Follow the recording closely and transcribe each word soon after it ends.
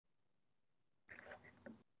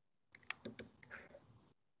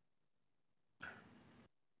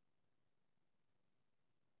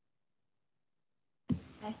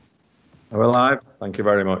We're live. Thank you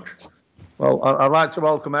very much. Well, I'd like to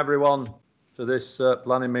welcome everyone to this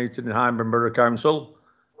planning meeting in Hyndburn Borough Council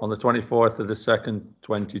on the 24th of the 2nd,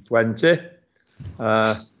 2020.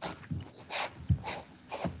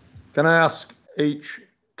 Can I ask each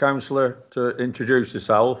councillor to introduce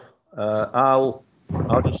yourself? I'll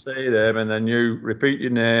just say your name and then you repeat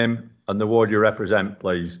your name and the ward you represent,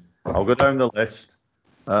 please. I'll go down the list.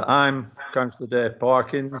 I'm Councillor Dave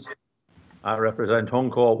Parkins. I represent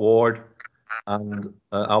Huncourt Ward and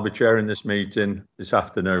I'll be chairing this meeting this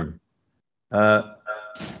afternoon.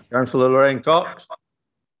 Councillor Lorraine Cox.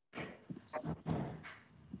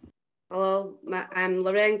 Hello, I'm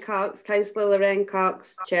Lorraine Cox, Councillor Lorraine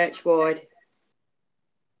Cox, Church Ward.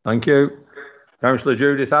 Thank you. Councillor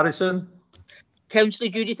Judith Harrison. Councillor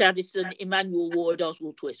Judith Addison, Emmanuel Ward,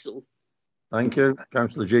 Oswald Twistle. Thank you.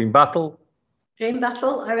 Councillor Jean Battle. Jean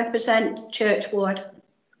Battle, I represent Church Ward.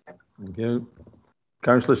 Thank you.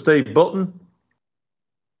 Councillor Steve Button.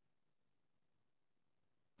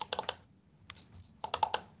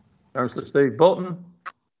 Councillor Steve Button.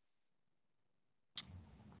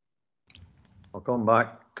 I'll come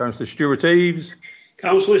back. Councillor Stuart Eves.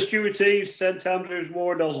 Councillor Stuart Eves, St Andrews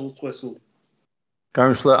Ward, Oswald Twistle.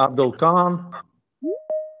 Councillor Abdul Khan.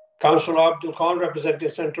 Councillor Abdul Khan, representing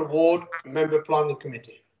Centre Ward, Member Planning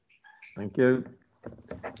Committee. Thank you.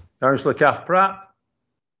 Councillor Kath Pratt.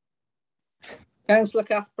 Councillor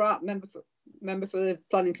Kath Pratt, member for the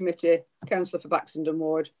Planning Committee, Councillor for Baxenden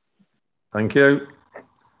Ward. Thank you.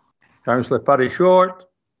 Councillor Paddy Short.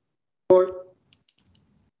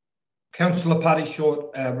 Councillor Paddy Short,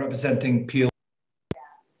 representing Peel.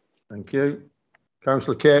 Thank you.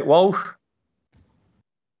 Councillor Kate Walsh.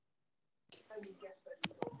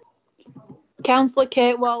 Councillor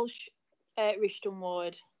Kate Walsh, Rishton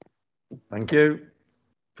Ward. Thank you.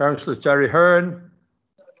 Councillor Terry Hearn.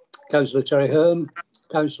 Councillor Terry Hearn,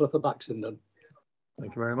 Councillor for Baxenden.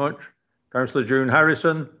 Thank you very much. Councillor June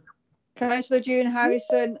Harrison. Councillor June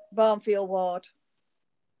Harrison, Barnfield Ward.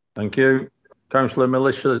 Thank you. Councillor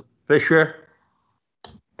Melissa Fisher.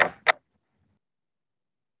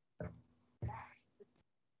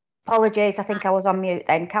 Apologies, I think I was on mute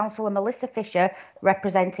then. Councillor Melissa Fisher,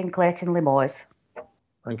 representing Clayton Limours.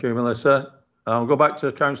 Thank you, Melissa. I'll go back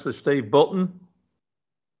to Councillor Steve Button.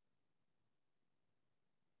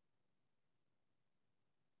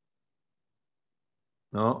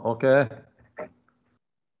 No, okay.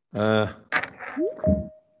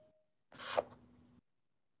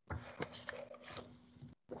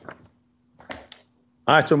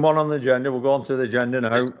 Item 1 on the agenda, we'll go on to the agenda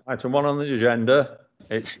now. Item 1 on the agenda,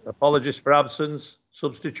 it's apologies for absence,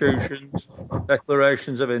 substitutions,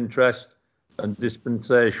 declarations of interest and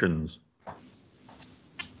dispensations.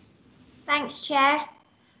 Thanks, Chair.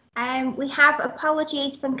 We have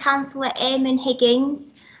apologies from Councillor Eamon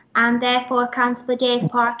Higgins, and therefore Councillor Dave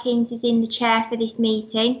Parkins is in the chair for this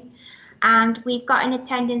meeting. And we've got in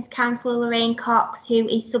attendance Councillor Lorraine Cox, who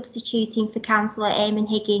is substituting for Councillor Eamon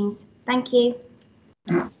Higgins. Thank you.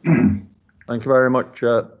 Thank you very much,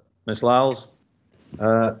 Ms Lyles.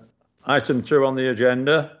 Item 2 on the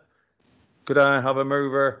agenda. Could I have a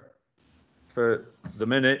mover for the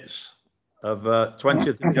minutes of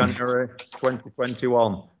 20th of January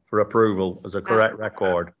 2021 for approval as a correct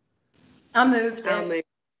record? I moved it.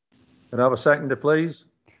 Can I have a seconder, please?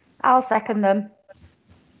 I'll second them.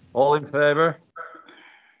 All in favour?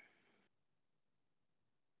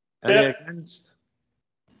 Any against?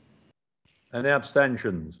 Any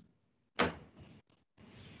abstentions?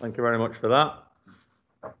 Thank you very much for that.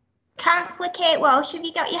 Councillor Kate Walsh, have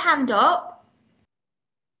you got your hand up?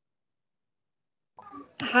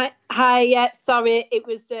 Hi. Yeah, sorry, it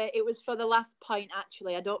was for the last point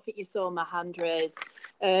actually. I don't think you saw my hand raised.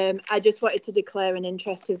 I just wanted to declare an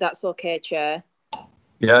interest, if that's okay, Chair.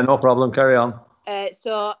 Yeah, no problem. Carry on.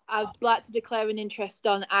 So I'd like to declare an interest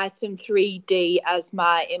on item 3D, as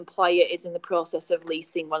my employer is in the process of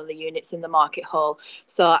leasing one of the units in the market hall.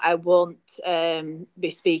 So I won't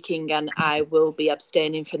be speaking and I will be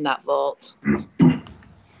abstaining from that vote.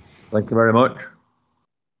 Thank you very much.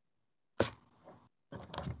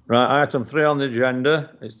 Right, item 3 on the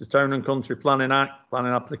agenda, it's the Town and Country Planning Act,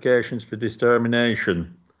 planning applications for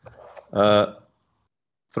determination.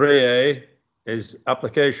 3A is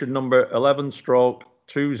application number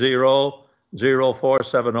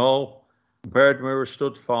 11/200470, Birdmoor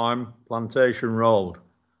Stud Farm, Plantation Road.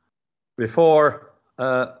 Before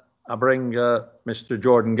I bring Mr.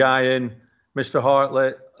 Jordan Guy in, Mr.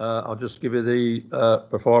 Hartley, I'll just give you the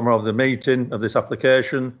performer of the meeting of this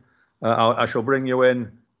application. I shall bring you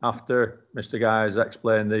in after Mr. Guy has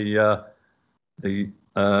explained the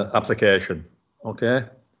application. Okay,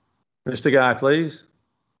 Mr. Guy, please.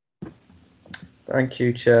 Thank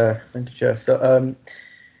you, Chair. Thank you, Chair. So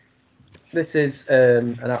this is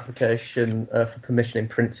an application for permission in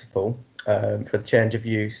principle for the change of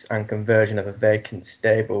use and conversion of a vacant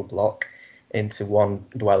stable block into one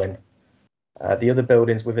dwelling. The other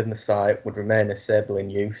buildings within the site would remain as stable in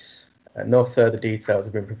use. No further details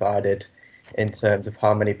have been provided in terms of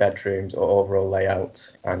how many bedrooms or overall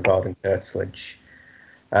layout and garden curtilage.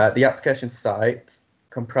 The application site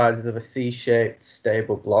comprises of a C-shaped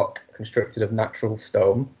stable block constructed of natural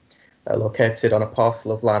stone, located on a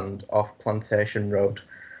parcel of land off Plantation Road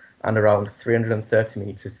and around 330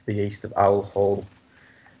 metres to the east of Owl Hall,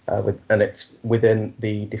 and it's within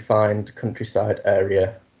the defined countryside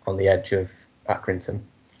area on the edge of Accrington.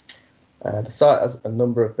 The site has a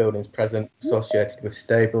number of buildings present associated with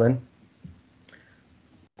stabling.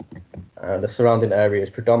 The surrounding area is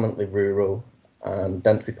predominantly rural and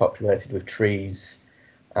densely populated with trees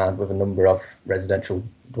and with a number of residential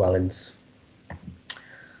dwellings.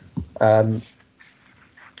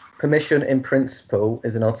 Permission in principle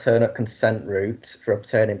is an alternate consent route for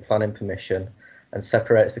obtaining planning permission and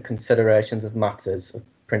separates the considerations of matters of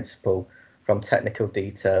principle from technical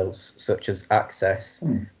details such as access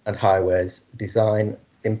and highways, design,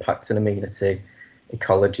 impacts and amenity,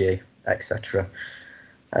 ecology, etc.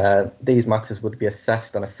 These matters would be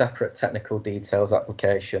assessed on a separate technical details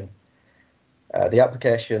application. The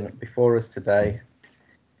application before us today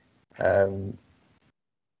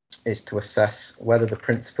is to assess whether the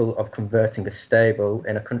principle of converting a stable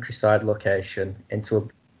in a countryside location into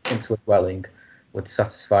a dwelling would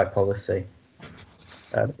satisfy policy.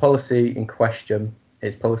 The policy in question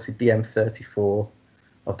is policy DM34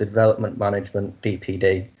 of the Development Management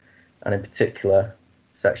DPD, and in particular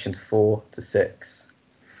sections 4 to 6.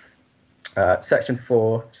 Section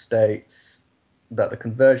 4 states that the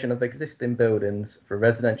conversion of existing buildings for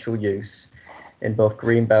residential use in both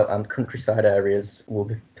greenbelt and countryside areas will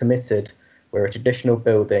be permitted where a traditional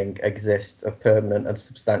building exists of permanent and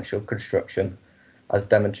substantial construction as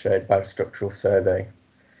demonstrated by a structural survey,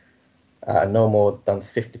 no more than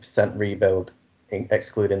 50% rebuild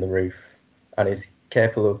excluding the roof, and is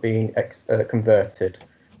capable of being converted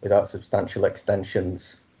without substantial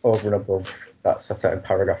extensions over and above that set out in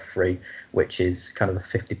paragraph 3, which is kind of a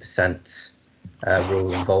 50%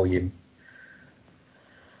 rule in volume.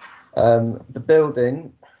 The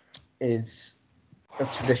building is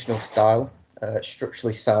of traditional style,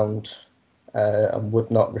 structurally sound, and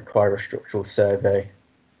would not require a structural survey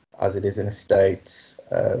as it is in estates,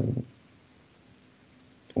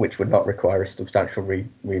 which would not require a substantial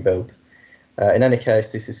rebuild. In any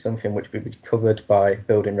case, this is something which would be covered by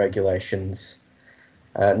building regulations.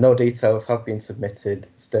 No details have been submitted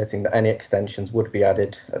stating that any extensions would be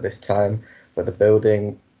added at this time, but the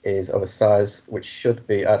building is of a size which should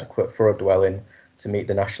be adequate for a dwelling to meet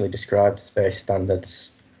the nationally described space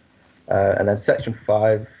standards. And then section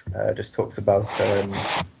 5 just talks about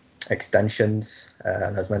extensions,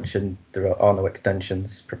 and as mentioned, there are no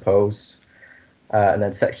extensions proposed. And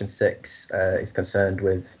then section 6 is concerned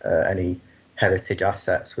with any heritage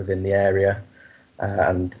assets within the area,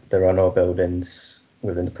 and there are no buildings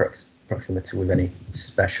within the proximity with any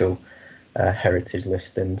special heritage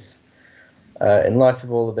listings. In light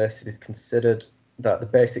of all of this, it is considered that the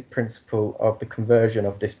basic principle of the conversion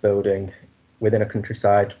of this building within a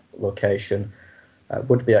countryside location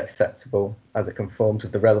would be acceptable as it conforms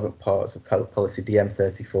with the relevant parts of policy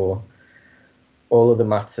DM34. All other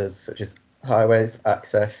matters such as highways,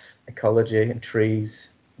 access, ecology and trees,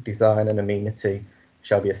 design and amenity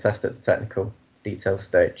shall be assessed at the technical detail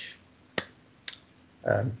stage.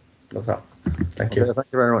 Love that. Thank you. Okay, thank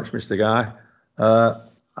you very much, Mr. Guy.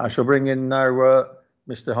 I shall bring in now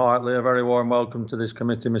Mr. Hartley. A very warm welcome to this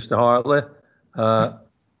committee, Mr. Hartley.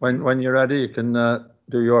 When you're ready, you can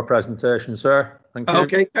do your presentation, sir. Thank you.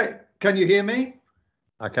 Okay, can you hear me?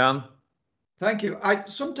 I can. Thank you.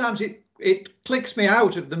 Sometimes it clicks me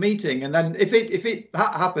out of the meeting, and then if it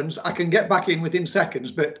happens, I can get back in within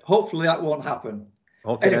seconds, but hopefully that won't happen.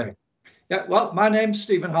 Okay. Anyway, yeah. Well, my name's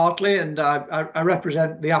Stephen Hartley, and I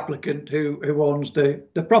represent the applicant who owns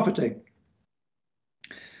the property.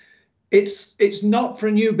 It's not for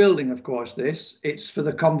a new building, of course. It's for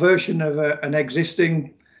the conversion of an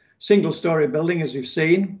existing single-storey building, as you've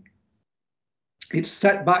seen. It's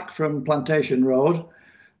set back from Plantation Road,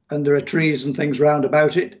 and there are trees and things round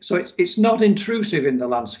about it. So it's not intrusive in the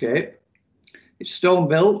landscape. It's stone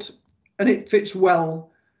built, and it fits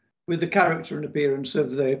well with the character and appearance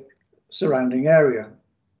of the surrounding area.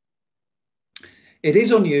 It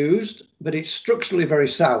is unused, but it's structurally very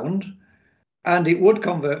sound, and it would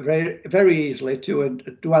convert very, very easily to a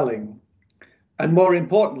dwelling. And more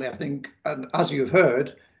importantly, I think, and as you've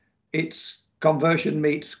heard, it's conversion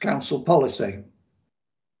meets council policy.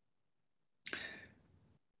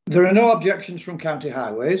 There are no objections from County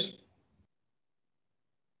Highways.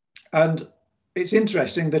 And it's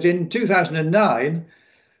interesting that in 2009,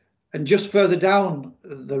 and just further down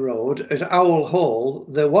the road at Owl Hall,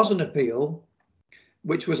 there was an appeal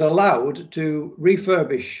which was allowed to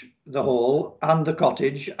refurbish the hall and the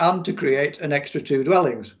cottage and to create an extra 2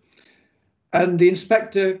 dwellings. And the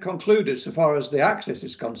inspector concluded, so far as the access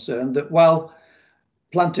is concerned, that while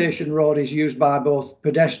Plantation Road is used by both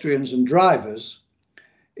pedestrians and drivers,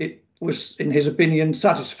 it was, in his opinion,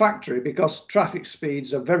 satisfactory because traffic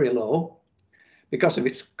speeds are very low, because of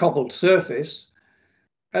its cobbled surface,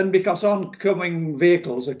 and because oncoming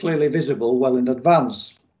vehicles are clearly visible well in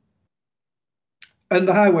advance. And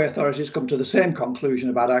the highway authorities come to the same conclusion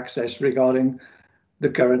about access regarding the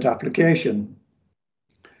current application.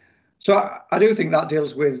 So I do think that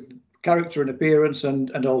deals with character and appearance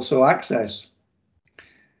and also access.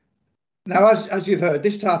 Now, as you've heard,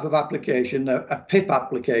 this type of application, a PIP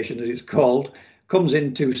application as it's called, comes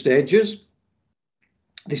in 2 stages.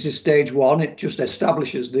 This is stage 1, it just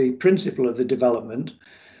establishes the principle of the development.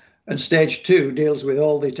 And stage 2 deals with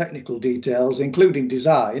all the technical details, including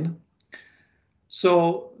design.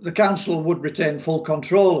 So the council would retain full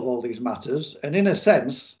control of all these matters. And in a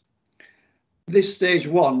sense, this stage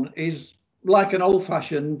 1 is like an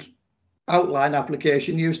old-fashioned outline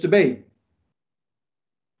application used to be.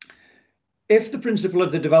 If the principle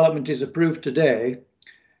of the development is approved today,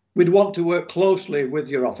 we'd want to work closely with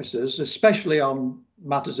your officers, especially on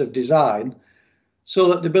matters of design, so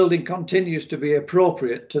that the building continues to be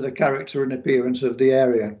appropriate to the character and appearance of the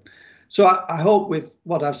area. So I hope with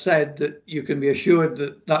what I've said that you can be assured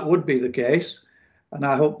that that would be the case, and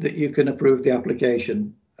I hope that you can approve the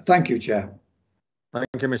application. Thank you, Chair.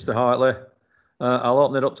 Thank you, Mr. Hartley. I'll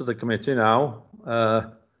open it up to the committee now.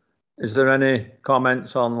 Is there any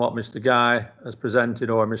comments on what Mr. Guy has presented,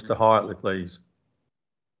 or Mr. Hartley, please?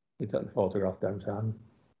 You take the photograph downtown.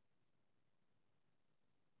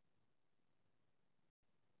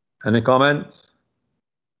 Any comments?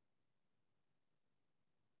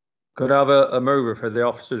 Could I have a mover for the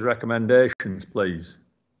officer's recommendations, please?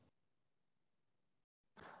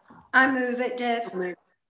 I move it, Dave.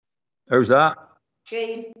 Who's that?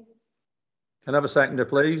 Jean. Can I have a seconder,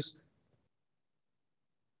 please?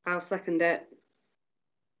 I'll second it.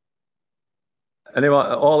 Anyone,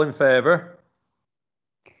 all in favour?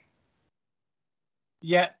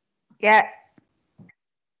 Yeah. Yeah.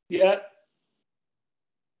 Yeah.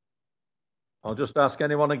 I'll just ask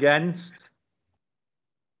anyone against?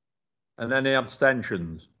 And any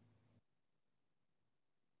abstentions?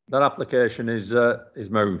 That application is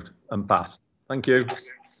moved and passed. Thank you.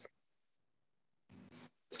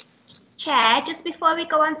 Chair, just before we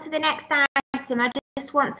go on to the next item, I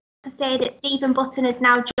just want to say that Stephen Button has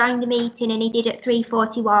now joined the meeting, and he did at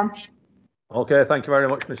 3:41. Okay, thank you very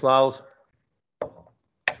much, Miss Lowles.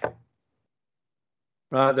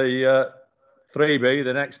 Right, the 3B,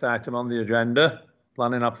 the next item on the agenda,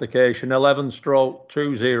 planning application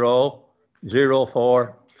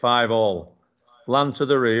 11/200450, land to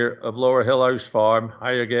the rear of Lower Hill House Farm,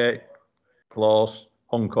 Highgate Close,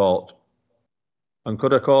 Huncourt. And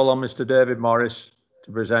could I call on Mr. David Morris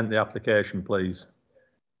to present the application, please?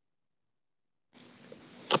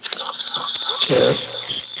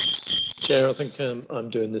 Chair, I think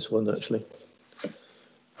I'm doing this one actually.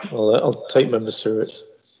 I'll take members through it.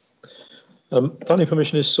 Planning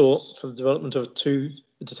permission is sought for the development of a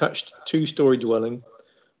detached two-storey dwelling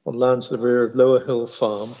on land to the rear of Lower Hill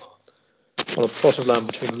Farm on a plot of land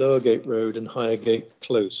between Lower Gate Road and Higher Gate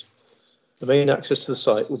Close. The main access to the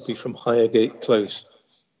site would be from Higher Gate Close.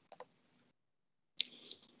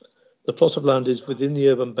 The plot of land is within the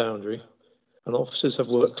urban boundary, and officers have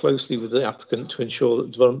worked closely with the applicant to ensure that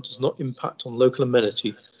the development does not impact on local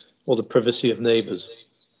amenity or the privacy of neighbours.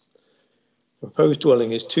 The proposed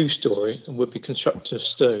dwelling is two-storey and would be constructed of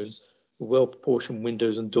stone with well-proportioned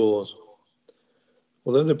windows and doors.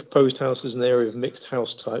 Although the proposed house is an area of mixed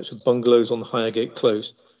house types with bungalows on Higher Gate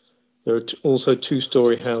Close, there are also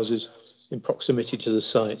two-storey houses in proximity to the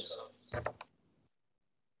site.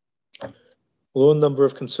 Although a number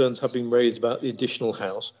of concerns have been raised about the additional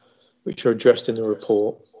house, which are addressed in the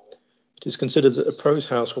report, it is considered that the proposed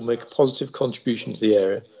house will make a positive contribution to the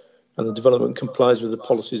area and the development complies with the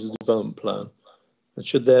policies of the development plan and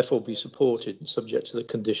should therefore be supported subject to the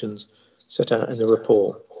conditions set out in the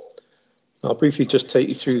report. I'll briefly just take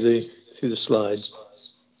you through the slides.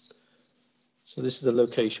 So this is the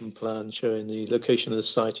location plan showing the location of the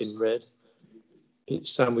site in red.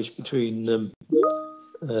 It's sandwiched between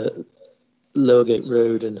Lower Gate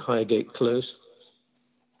Road and Higher Gate Close.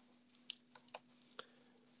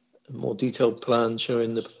 A more detailed plan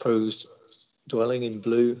showing the proposed dwelling in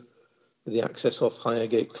blue with the access off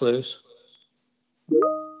Highgate Close.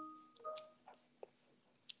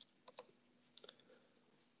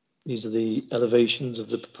 These are the elevations of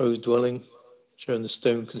the proposed dwelling, showing the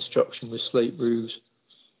stone construction with slate roofs.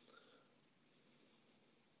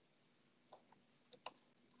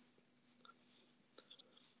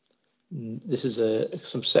 This is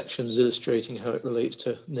some sections illustrating how it relates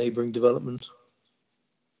to neighbouring development.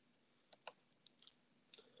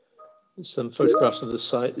 Some photographs of the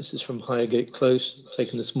site. This is from Highgate Close,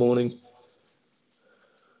 taken this morning.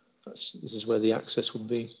 This is where the access would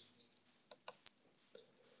be.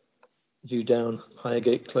 View down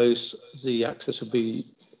Highgate Close, the access would be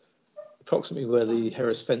approximately where the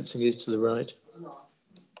Harris fencing is to the right.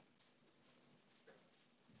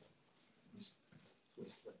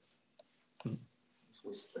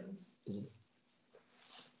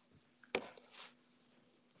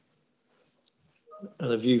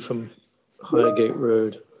 And a view from Highgate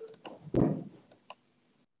Road.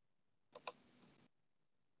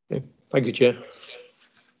 Okay. Thank you, Chair.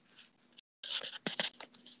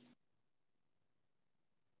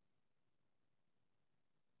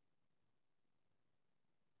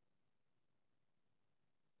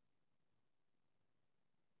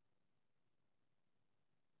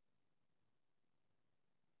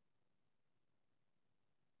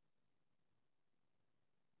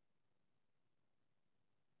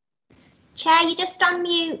 Chair, you're just on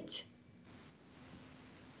mute.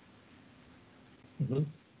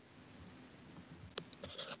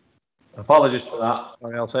 Apologies for that.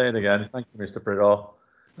 Sorry, I'll say it again. Thank you, Mr. Prideaux.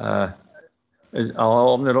 I'll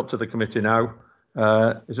open it up to the committee now.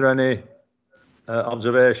 Is there any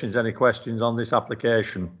observations, any questions on this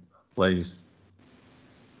application, please?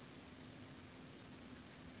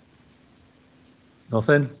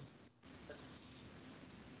 Nothing?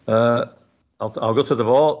 I'll go to the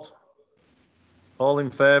vote. All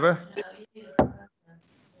in favour?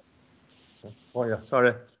 Oh yeah,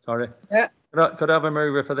 sorry. Yeah. Could I have a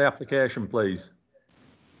mover for the application, please?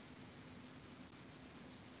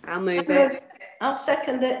 I'll move it. I'll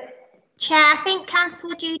second it. Chair, I think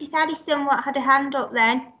Councillor Judith Addison had a hand up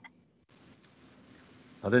then.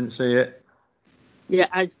 I didn't see it. Yeah,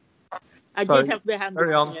 I did have my hand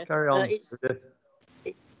up. Carry on.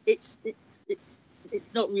 It's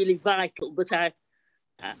not really vital, but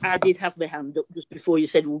I did have my hand up just before you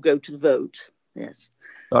said we'll go to the vote. Yes.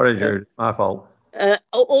 Sorry, Jude, my fault.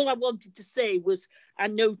 All I wanted to say was I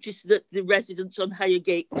noticed that the residents on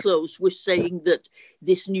Highgate Close were saying that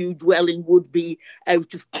this new dwelling would be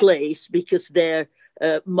out of place because they're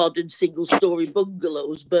modern single-storey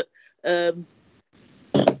bungalows. But the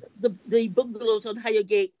bungalows on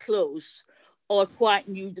Highgate Close are quite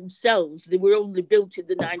new themselves. They were only built in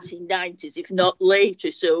the 1990s, if not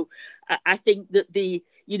later. So I think that the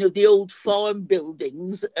old farm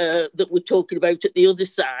buildings that we're talking about at the other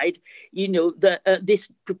side, this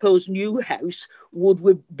proposed new house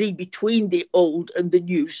would be between the old and the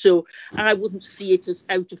new. So I wouldn't see it as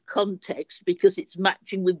out of context because it's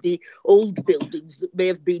matching with the old buildings that may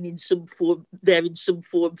have been in some form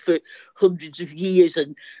for hundreds of years.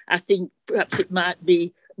 And I think perhaps it might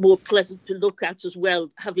be more pleasant to look at as well,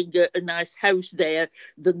 having a nice house there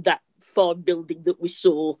than that farm building that we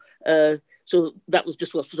saw. So that was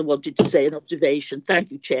just what I wanted to say, an observation. Thank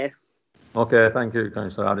you, Chair. Okay, thank you,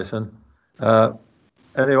 Councillor Addison.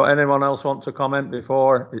 Anyone else want to comment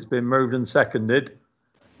before it's been moved and seconded?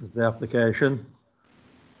 The application.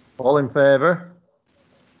 All in favour?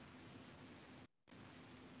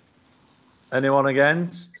 Anyone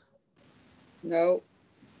against? No.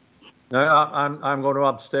 No, I'm going to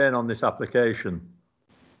abstain on this application.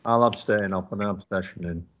 I'll abstain. I'll put an abstention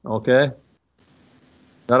in. Okay.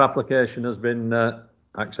 That application has been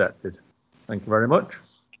accepted. Thank you very much.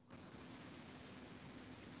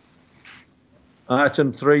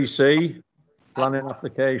 Item 3C, planning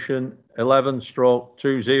application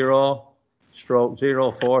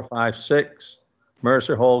 11/20/0456,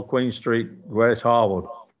 Mercer Hall, Queen Street, West Harwood.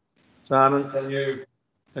 Simon,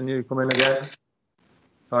 can you come in again?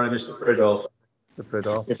 Sorry, Mr. Prideaux.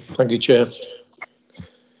 Thank you, Chair.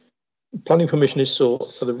 Planning permission is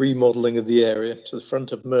sought for the remodelling of the area to the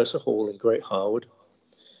front of Mercer Hall in Great Harwood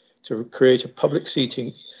to create a public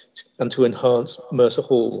seating and to enhance Mercer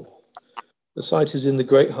Hall. The site is in the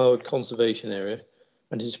Great Harwood Conservation Area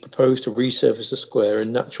and it is proposed to resurface the square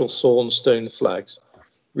in natural sawn stone flags,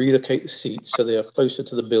 relocate the seats so they are closer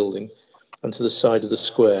to the building and to the side of the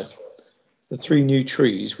square. The 3 new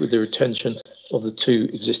trees, with the retention of the 2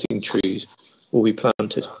 existing trees, will be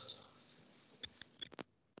planted.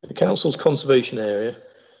 The Council's conservation area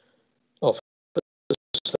offers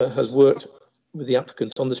has worked with the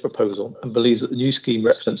applicant on this proposal and believes that the new scheme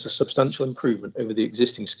represents a substantial improvement over the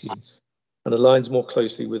existing scheme and aligns more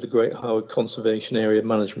closely with the Great Howard Conservation Area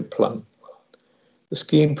Management Plan. The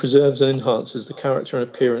scheme preserves and enhances the character and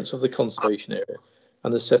appearance of the conservation area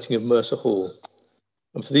and the setting of Mercer Hall.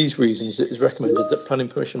 And for these reasons, it is recommended that planning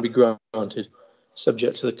permission be granted,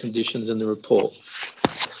 subject to the conditions in the report.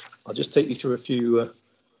 I'll just take you through a few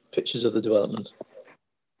pictures of the development.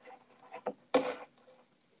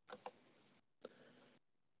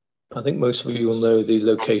 I think most of you will know the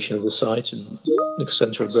location of the site in the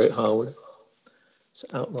centre of Great Harwood. It's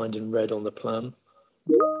outlined in red on the plan.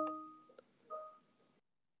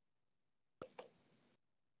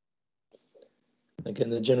 Again,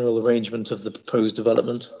 the general arrangement of the proposed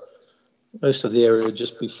development. Most of the area would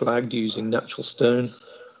just be flagged using natural stone,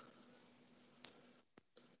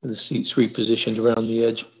 with the seats repositioned around the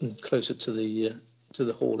edge and closer to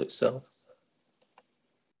the hall itself.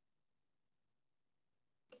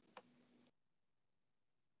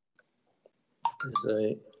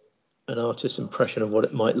 There's an artist's impression of what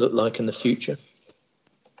it might look like in the future.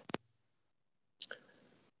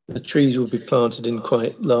 The trees will be planted in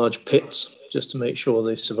quite large pits just to make sure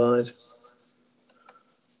they survive.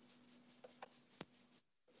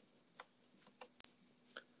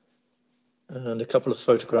 And a couple of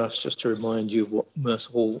photographs just to remind you of what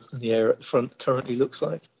Mercer Hall in the area at the front currently looks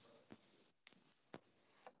like.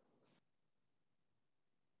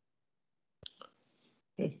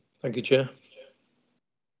 Okay. Thank you, Chair.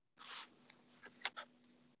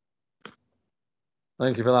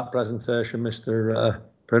 Thank you for that presentation, Mr.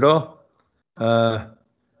 Prideaux.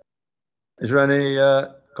 Is there any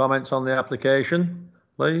comments on the application,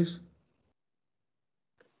 please?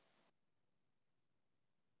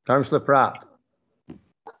 Councillor Pratt.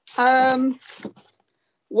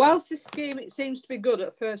 Whilst this scheme, it seems to be good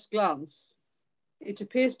at first glance, it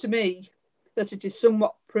appears to me that it is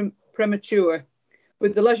somewhat premature,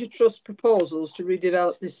 with the Leisure Trust proposals to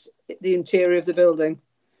redevelop the interior of the building.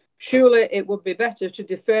 Surely it would be better to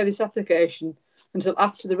defer this application until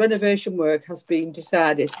after the renovation work has been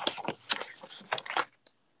decided.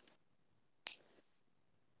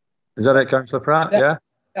 Is that it, Councillor Pratt? Yeah.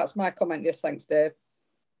 That's my comment. Yes, thanks, Dave.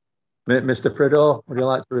 Mr. Prideaux, would you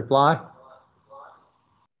like to reply?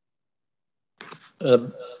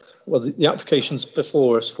 Well, the application's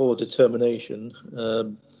before us for determination.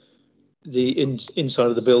 The inside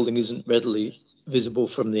of the building isn't readily visible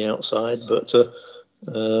from the outside, but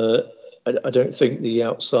I don't think the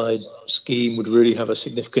outside scheme would really have a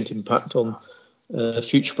significant impact on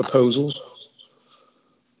future proposals.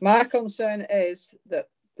 My concern is that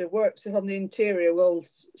the works on the interior will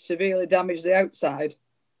severely damage the outside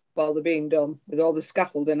while they're being done, with all the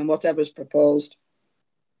scaffolding and whatever's proposed.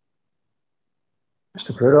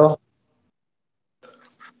 Mr. Prideaux.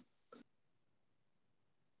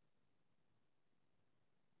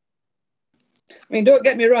 I mean, don't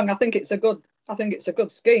get me wrong. I think it's a good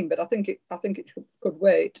scheme, but I think it could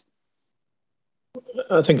wait.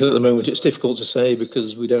 I think at the moment it's difficult to say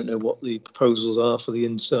because we don't know what the proposals are for the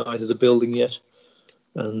inside of the building yet,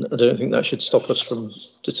 and I don't think that should stop us from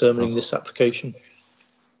determining this application.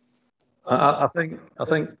 I think,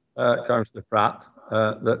 Councillor Pratt,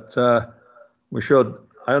 that we should.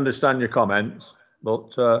 I understand your comments,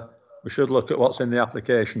 but we should look at what's in the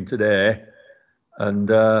application today, and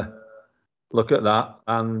look at that.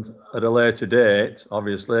 And at a later date,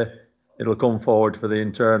 obviously, it'll come forward for the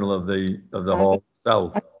internal of the hall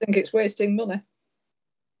itself. I think it's wasting money.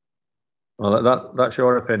 Well, that's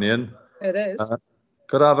your opinion. It is.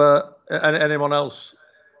 Could I have anyone else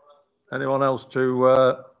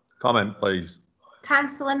to comment, please?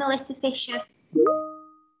 Councillor Melissa Fisher.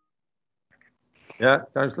 Yeah,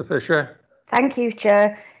 Councillor Fisher. Thank you,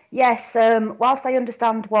 Chair. Yes, whilst I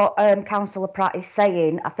understand what Councillor Pratt is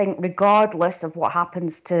saying, I think regardless of what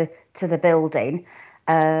happens to the building,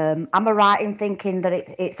 am I right in thinking that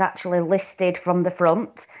it's actually listed from the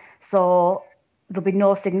front? So there'll be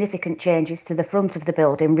no significant changes to the front of the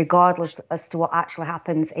building, regardless as to what actually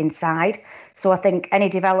happens inside. So I think any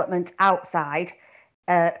development outside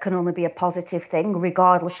can only be a positive thing,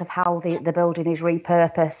 regardless of how the building is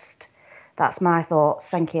repurposed. That's my thoughts.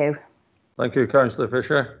 Thank you. Thank you, Councillor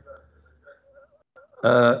Fisher.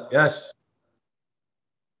 Yes.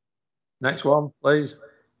 Next one, please.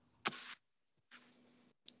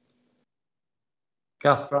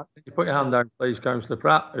 Kath Pratt, can you put your hand down, please, Councillor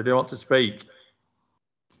Pratt? Or do you want to speak?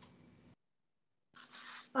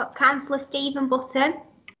 Well, Councillor Stephen Button.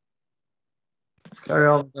 Carry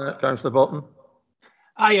on, Councillor Button.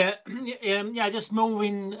 Yeah, just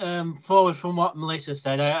moving forward from what Melissa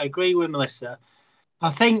said, I agree with Melissa. I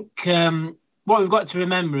think what we've got to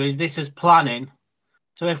remember is this is planning.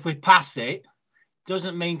 So if we pass it,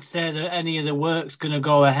 doesn't mean to say that any of the work's going to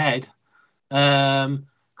go ahead.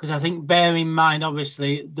 Because I think, bear in mind,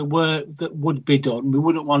 obviously, the work that would be done, we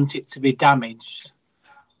wouldn't want it to be damaged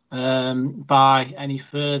by any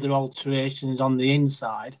further alterations on the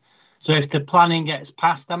inside. So if the planning gets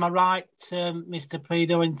passed, am I right, Mr.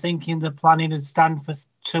 Prideaux, in thinking the planning would stand for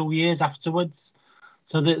 2 years afterwards,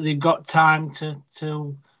 so that they've got time to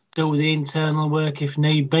do the internal work if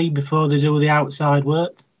need be before they do the outside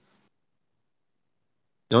work?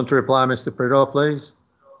 You want to reply, Mr. Prideaux, please?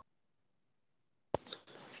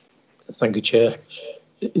 Thank you, Chair.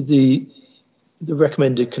 The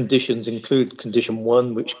recommended conditions include condition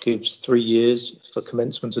 1, which gives 3 years for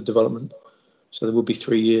commencement of development. So there will be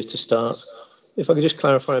 3 years to start. If I could just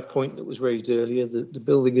clarify a point that was raised earlier, the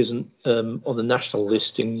building isn't on the national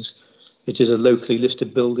listings. It is a locally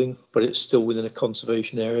listed building, but it's still within a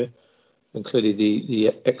conservation area. And clearly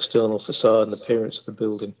the external facade and appearance of the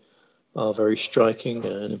building are very striking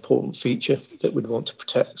and an important feature that we'd want to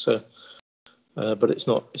protect. So, but it's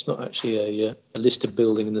not actually a listed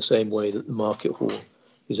building in the same way that the Market Hall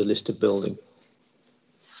is a listed building.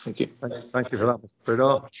 Thank you. Thank you for that, Mr.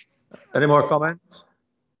 Prideaux. Any more comments?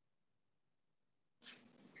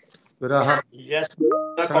 Could I have? Yes,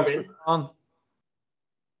 I come in. On?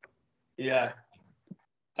 Yeah.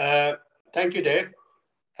 Thank you, Dave.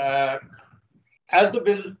 As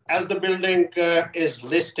the building is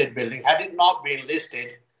listed building, had it not been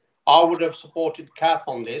listed, I would have supported Kath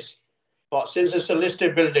on this. But since it's a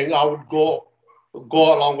listed building, I would go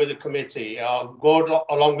along with the committee, go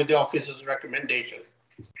along with the officer's recommendation.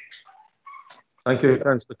 Thank you,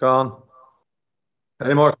 Councillor Khan.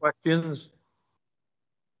 Any more questions?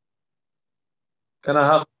 Can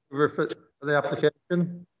I have refer to the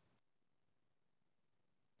application?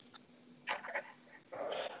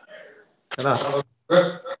 Can I have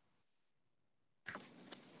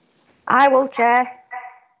I will, Chair.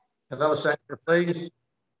 Can I have a seconder, please?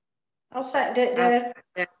 I'll second it,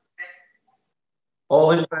 Dave. All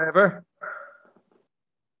in favour?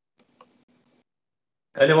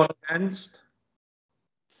 Anyone against?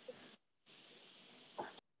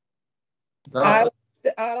 No.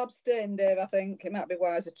 I'll abstain, Dave. I think it might be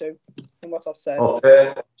wiser to, from what I've said.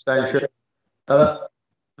 Okay, abstention. That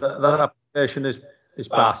application is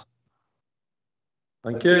passed.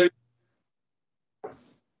 Thank you.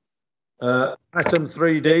 Item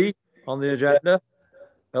 3D on the agenda,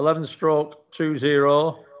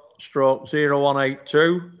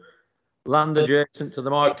 11/20/0182, land adjacent to the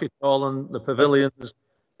Market Hall and the Pavilions,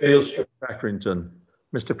 Field Street, Accrington.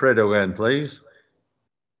 Mr. Prideaux again, please.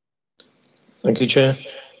 Thank you, Chair.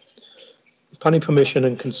 Planning permission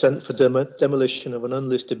and consent for demolition of an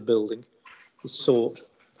unlisted building is sought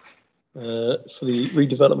for the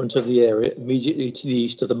redevelopment of the area immediately to the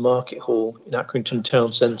east of the Market Hall in Accrington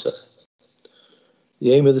Town Centre.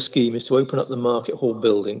 The aim of the scheme is to open up the Market Hall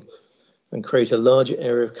building and create a larger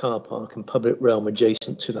area of car park and public realm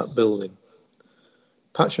adjacent to that building.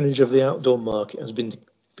 Patronage of the outdoor market has been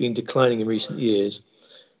declining in recent years,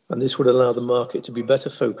 and this would allow the market to be better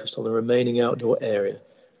focused on the remaining outdoor area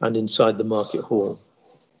and inside the Market Hall.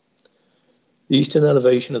 The eastern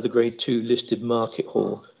elevation of the Grade 2 listed Market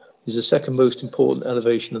Hall is the second most important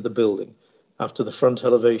elevation of the building, after the front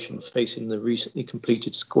elevation facing the recently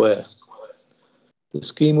completed square. The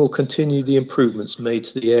scheme will continue the improvements made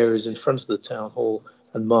to the areas in front of the Town Hall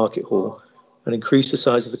and Market Hall and increase the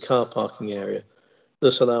size of the car parking area,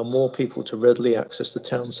 thus allow more people to readily access the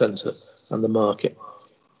town centre and the market.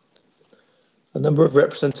 A number of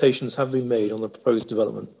representations have been made on the proposed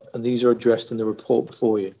development, and these are addressed in the report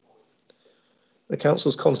before you. The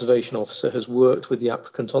Council's Conservation Officer has worked with the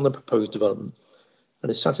applicant on the proposed development and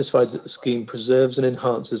is satisfied that the scheme preserves and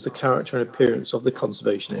enhances the character and appearance of the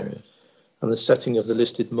conservation area and the setting of the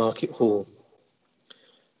listed Market Hall.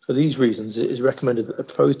 For these reasons, it is recommended that the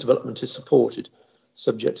proposed development is supported,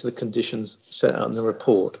 subject to the conditions set out in the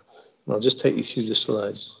report. And I'll just take you through the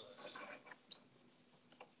slides.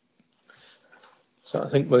 So I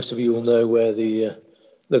think most of you will know where the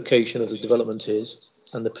location of the development is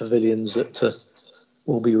and the pavilions that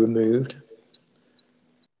will be removed.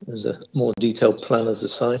 There's a more detailed plan of the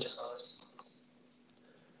site.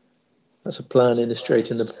 That's a plan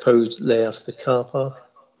illustrating the proposed layout of the car park.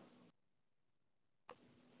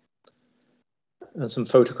 And some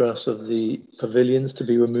photographs of the pavilions to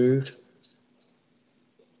be removed.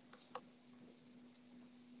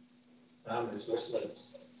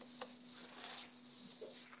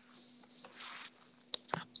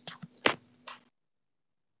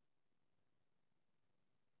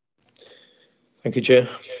 Thank you, Chair.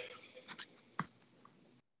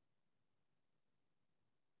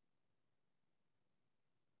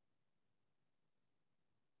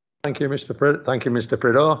 Thank you, Mr.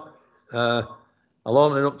 Prideaux. I'll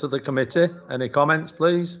open it up to the committee. Any comments,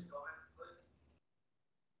 please?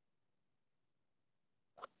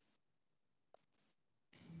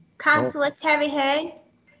 Councillor Terry Hearn.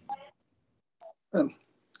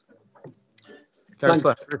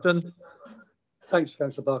 Councillor Harrison. Thanks,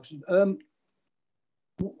 Councillor Barkson.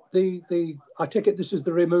 I take it this is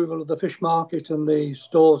the removal of the fish market and the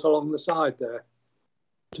stores along the side there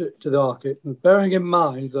to the market. And bearing in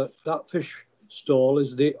mind that that fish stall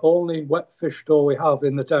is the only wet fish store we have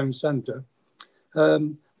in the town centre,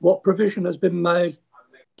 what provision has been made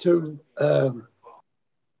to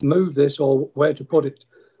move this or where to put it?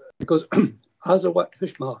 Because as a wet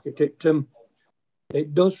fish market,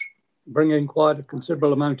 it does bring in quite a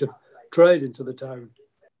considerable amount of trade into the town,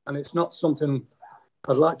 and it's not something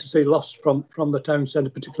I'd like to see lost from the town centre,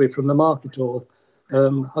 particularly from the market hall.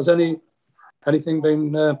 Has anything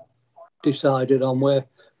been decided on where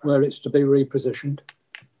it's to be repositioned?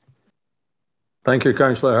 Thank you,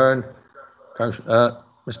 Councillor Hearn.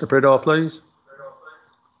 Mr. Prideaux, please.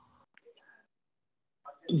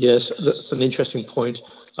 Yes, that's an interesting point.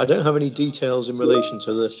 I don't have any details in relation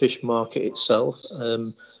to the fish market itself.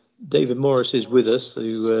 David Morris is with us,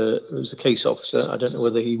 who's the case officer. I don't know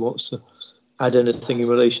whether he wants to add anything in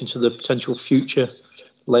relation to the potential future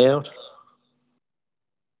layout.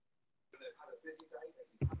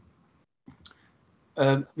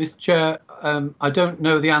 Mr. Chair, I don't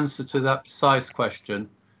know the answer to that precise question,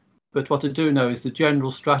 but what I do know is the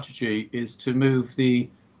general strategy is to move the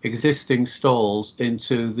existing stalls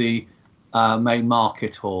into the main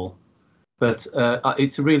market hall. But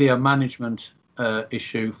it's really a management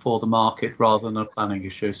issue for the market rather than a planning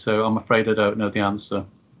issue. So I'm afraid I don't know the answer.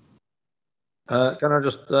 Can I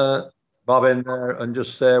just bob in there and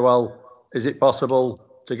just say, well, is it possible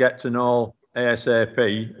to get to know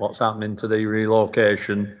ASAP what's happening to the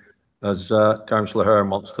relocation, as Councillor Hearn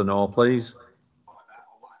wants to know, please?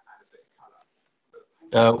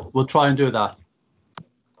 We'll try and do that.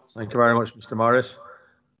 Thank you very much, Mr. Morris.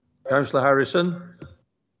 Councillor Harrison.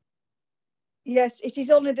 Yes, it is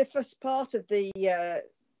only the first part of the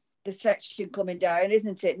section coming down,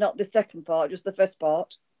 isn't it? Not the second part, just the first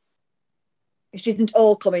part. It isn't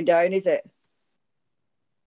all coming down, is it?